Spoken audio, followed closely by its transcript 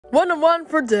1-on-1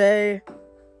 for day.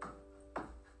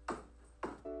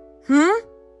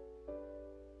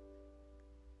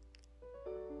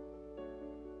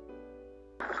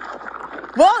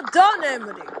 Well done,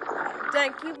 Amity.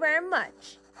 Thank you very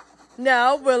much.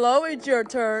 Now, Willow, it's your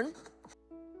turn.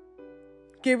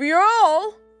 Give it your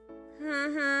all.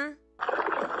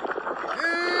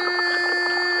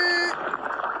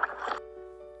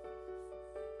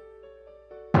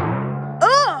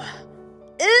 Ugh!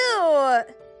 Ew!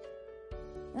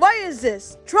 Why is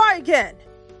this? Try again.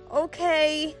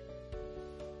 Okay.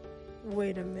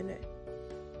 Wait a minute.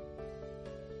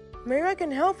 Maybe I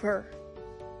can help her.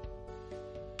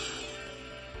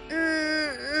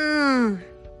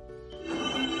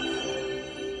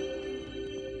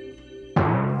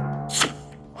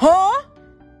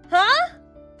 Huh?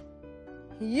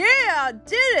 Yeah, I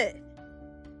did it.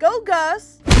 Go,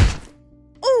 Gus.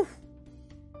 Oof.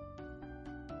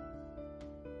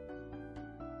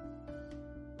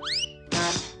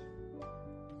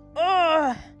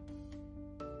 Ugh.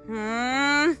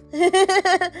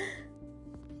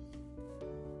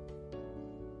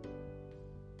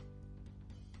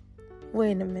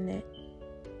 Wait a minute.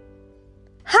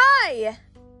 Hi!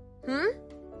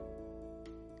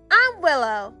 I'm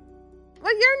Willow.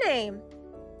 What's your name?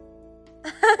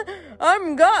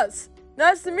 I'm Gus.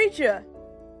 Nice to meet you.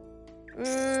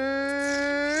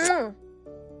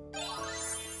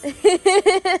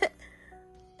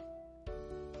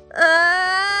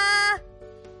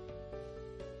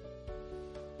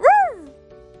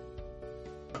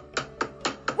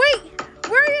 Wait,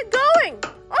 where are you going?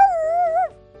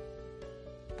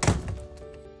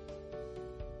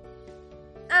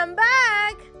 I'm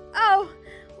back. Oh,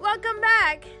 welcome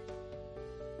back.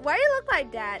 Why do you look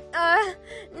like that?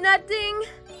 Nothing.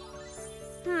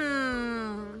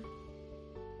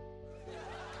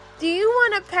 Do you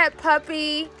want a pet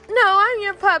puppy? No, I'm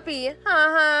your puppy.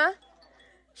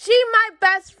 She's my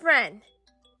best friend.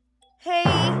 Hey,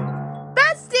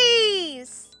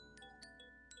 besties!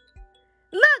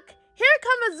 Look, here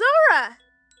comes Azora.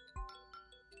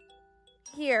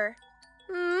 Here.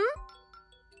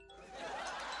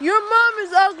 Your mom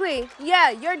is ugly. Yeah,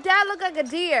 your dad look like a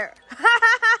deer.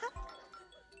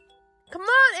 Come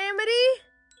on, Amity.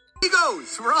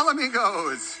 Amigos, we're all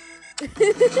amigos.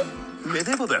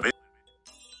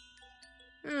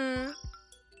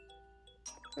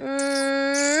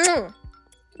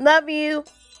 Love you.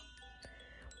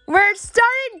 We're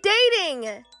started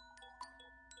dating.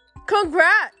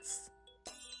 Congrats.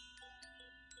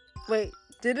 Wait,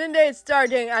 didn't they start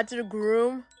dating after the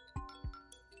groom?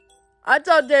 I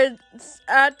thought they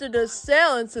after the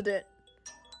sale incident.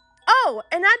 Oh,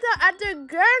 and I thought after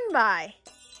goodbye.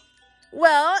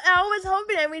 Well, I was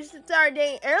hoping that we should start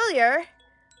dating earlier.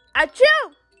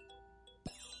 Achoo!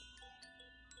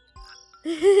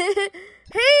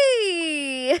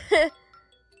 Hey!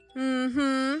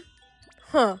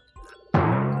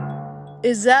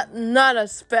 Is that not a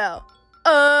spell?